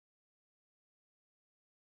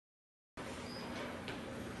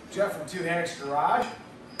Jeff from 2x Garage.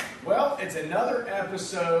 Well, it's another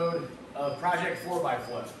episode of Project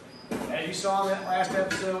 4xFlip. As you saw in that last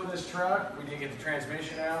episode with this truck, we didn't get the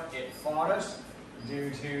transmission out. It fought us due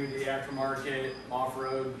to the aftermarket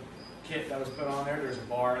off-road kit that was put on there. There's a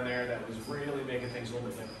bar in there that was really making things a little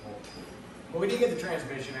bit difficult. But we did get the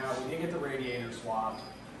transmission out, we did get the radiator swapped,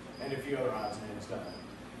 and a few other odds and ends done.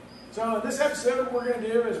 So in this episode, what we're going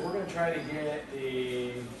to do is we're going to try to get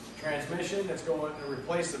the transmission that's going to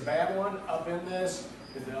replace the bad one up in this,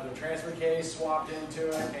 get the other transfer case swapped into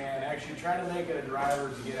it, and actually try to make it a driver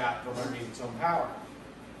to get out from underneath its own power.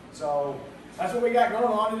 So that's what we got going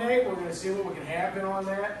on today. We're going to see what can happen on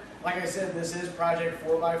that. Like I said, this is Project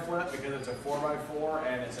 4xFlip because it's a 4x4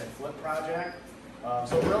 and it's a flip project.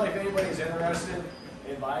 So really, if anybody's interested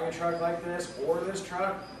in buying a truck like this or this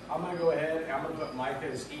truck, I'm going to go ahead and I'm going to put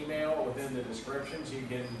Micah's email within the description so you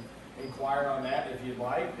can inquire on that if you'd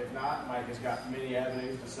like. If not, Micah's got many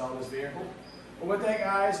avenues to sell this vehicle. But with that,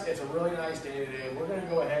 guys, it's a really nice day today. We're going to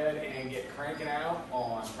go ahead and get cranking out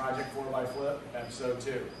on Project 4xFlip episode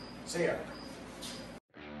 2. See ya.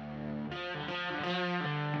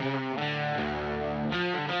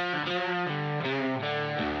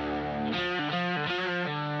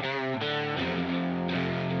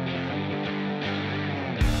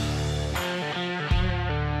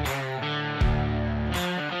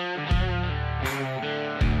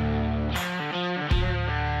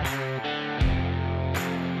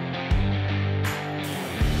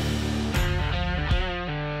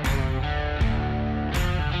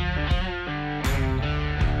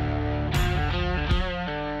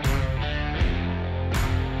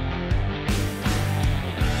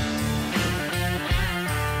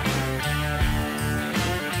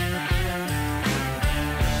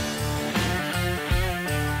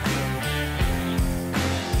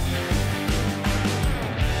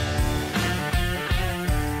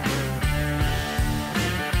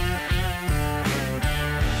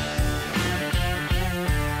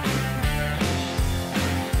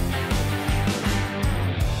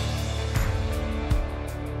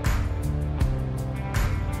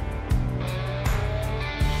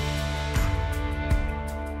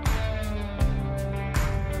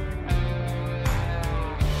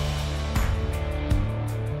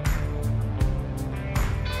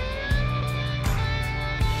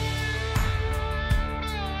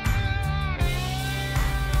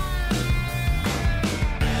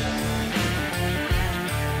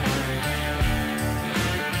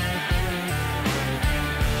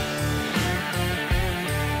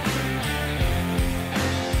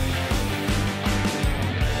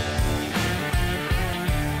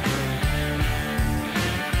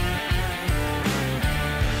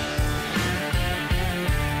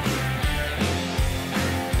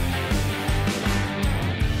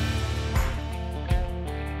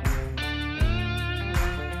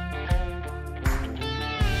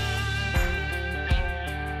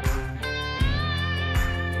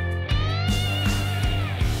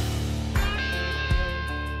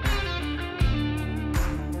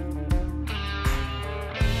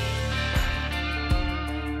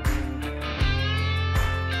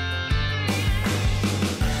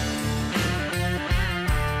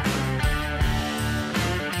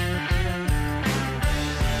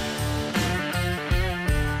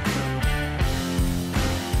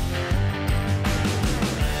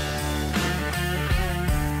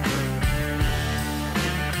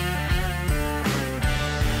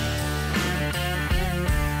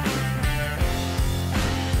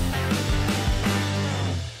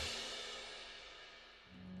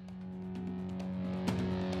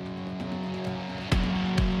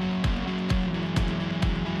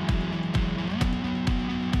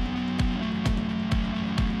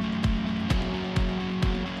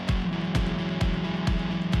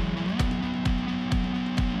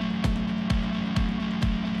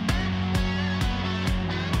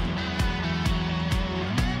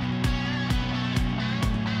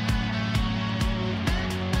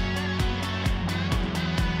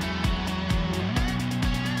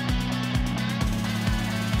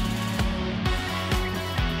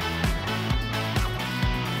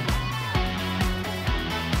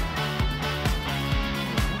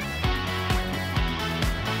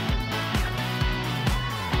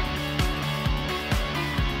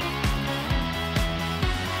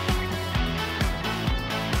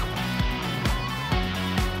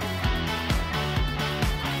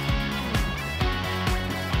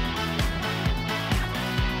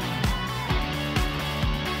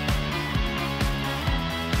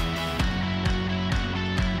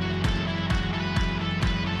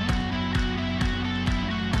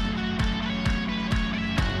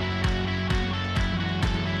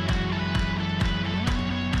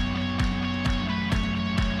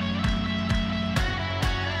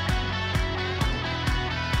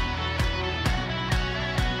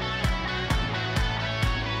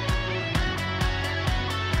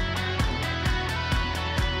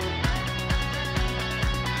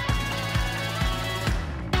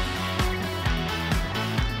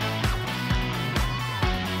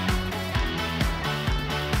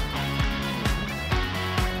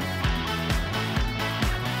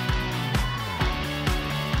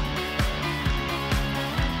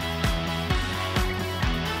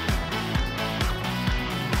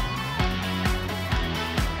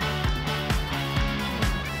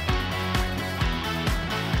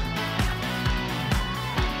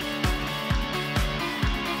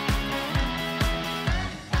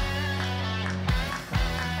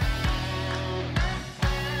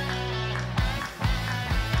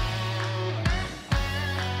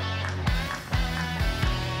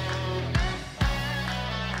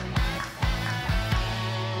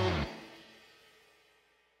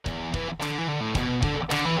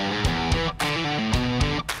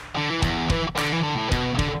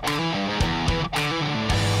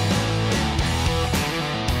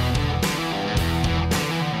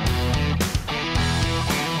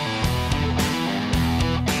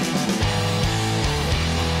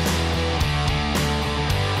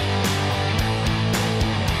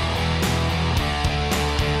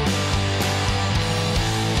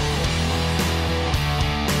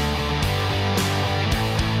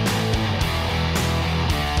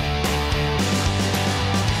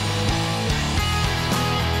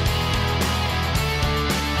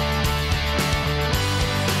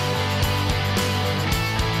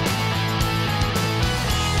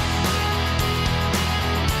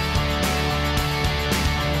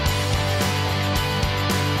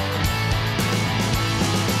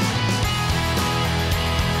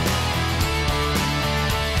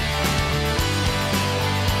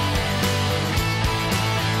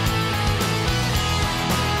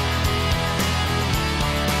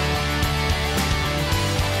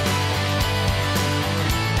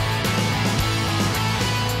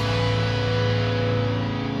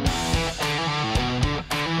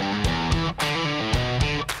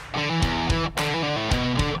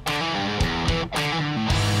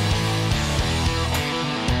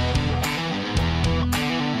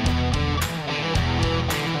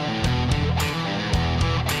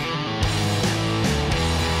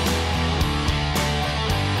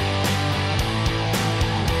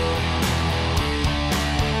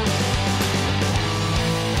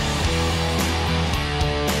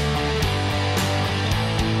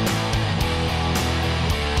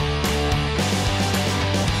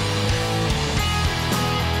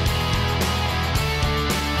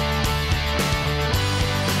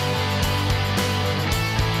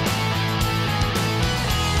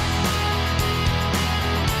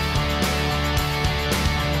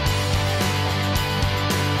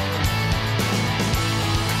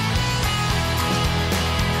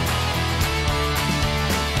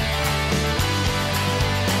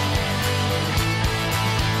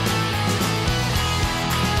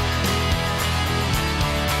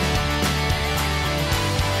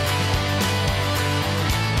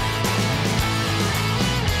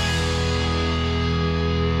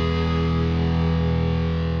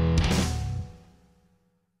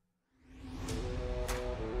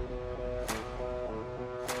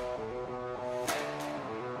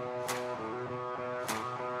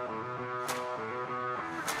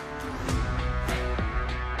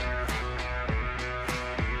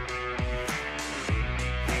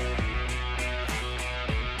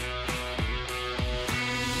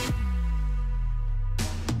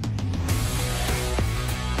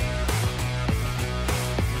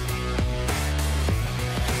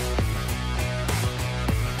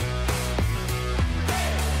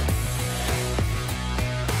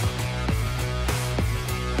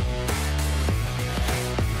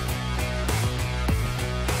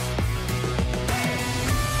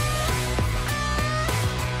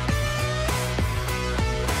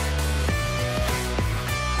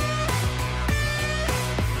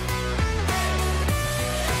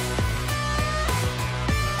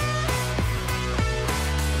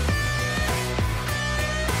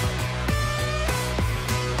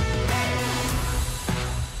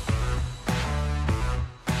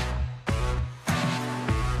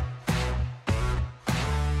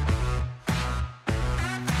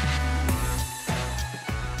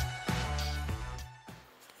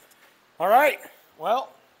 All right.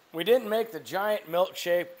 Well, we didn't make the giant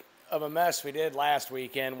milkshake of a mess we did last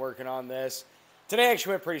weekend working on this. Today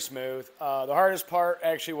actually went pretty smooth. The hardest part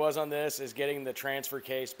actually was on this is getting the transfer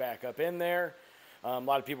case back up in there. A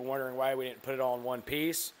lot of people wondering why we didn't put it all in one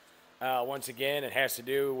piece. Once again, it has to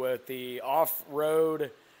do with the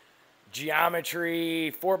off-road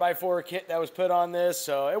geometry 4x4 kit that was put on this,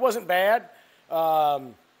 so it wasn't bad.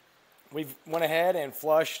 We went ahead and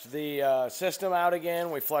flushed the system out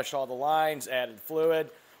again. We flushed all the lines, added fluid.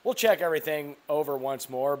 We'll check everything over once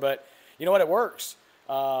more, but you know what? It works.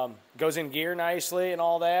 Goes in gear nicely and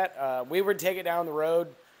all that. We would take it down the road,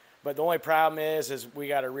 but the only problem is we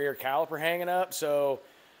got a rear caliper hanging up. So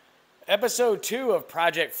episode 2 of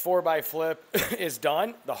Project 4xFlip is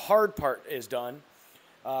done. The hard part is done.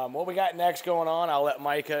 What we got next going on, I'll let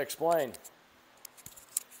Micah explain.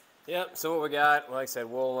 Yep, so what we got, like I said,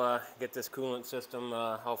 we'll get this coolant system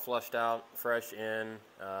all flushed out, fresh in,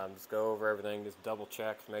 just go over everything, just double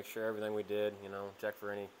check, make sure everything we did, check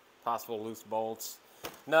for any possible loose bolts,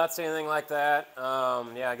 nuts, anything like that.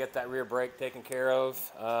 Yeah, get that rear brake taken care of,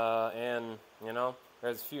 and,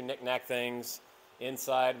 there's a few knick-knack things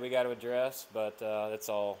inside we got to address, but that's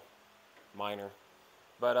all minor.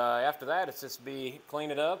 But after that, it's just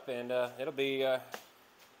clean it up, and it'll be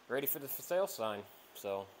ready for the for sale sign,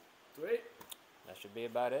 so. Sweet. That should be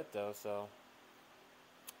about it, though. So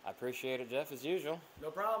I appreciate it, Jeff, as usual. No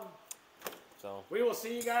problem. So we will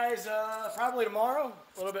see you guys probably tomorrow.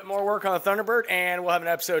 A little bit more work on the Thunderbird, and we'll have an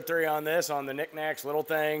episode 3 on this, on the knickknacks, little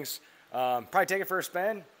things. Probably take it for a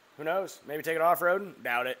spin. Who knows? Maybe take it off-roading.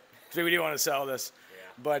 Doubt it. So we do want to sell this.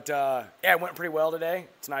 Yeah. But yeah, it went pretty well today.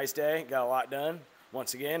 It's a nice day. Got a lot done.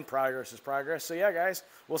 Once again, progress is progress. So yeah, guys,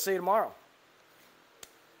 we'll see you tomorrow.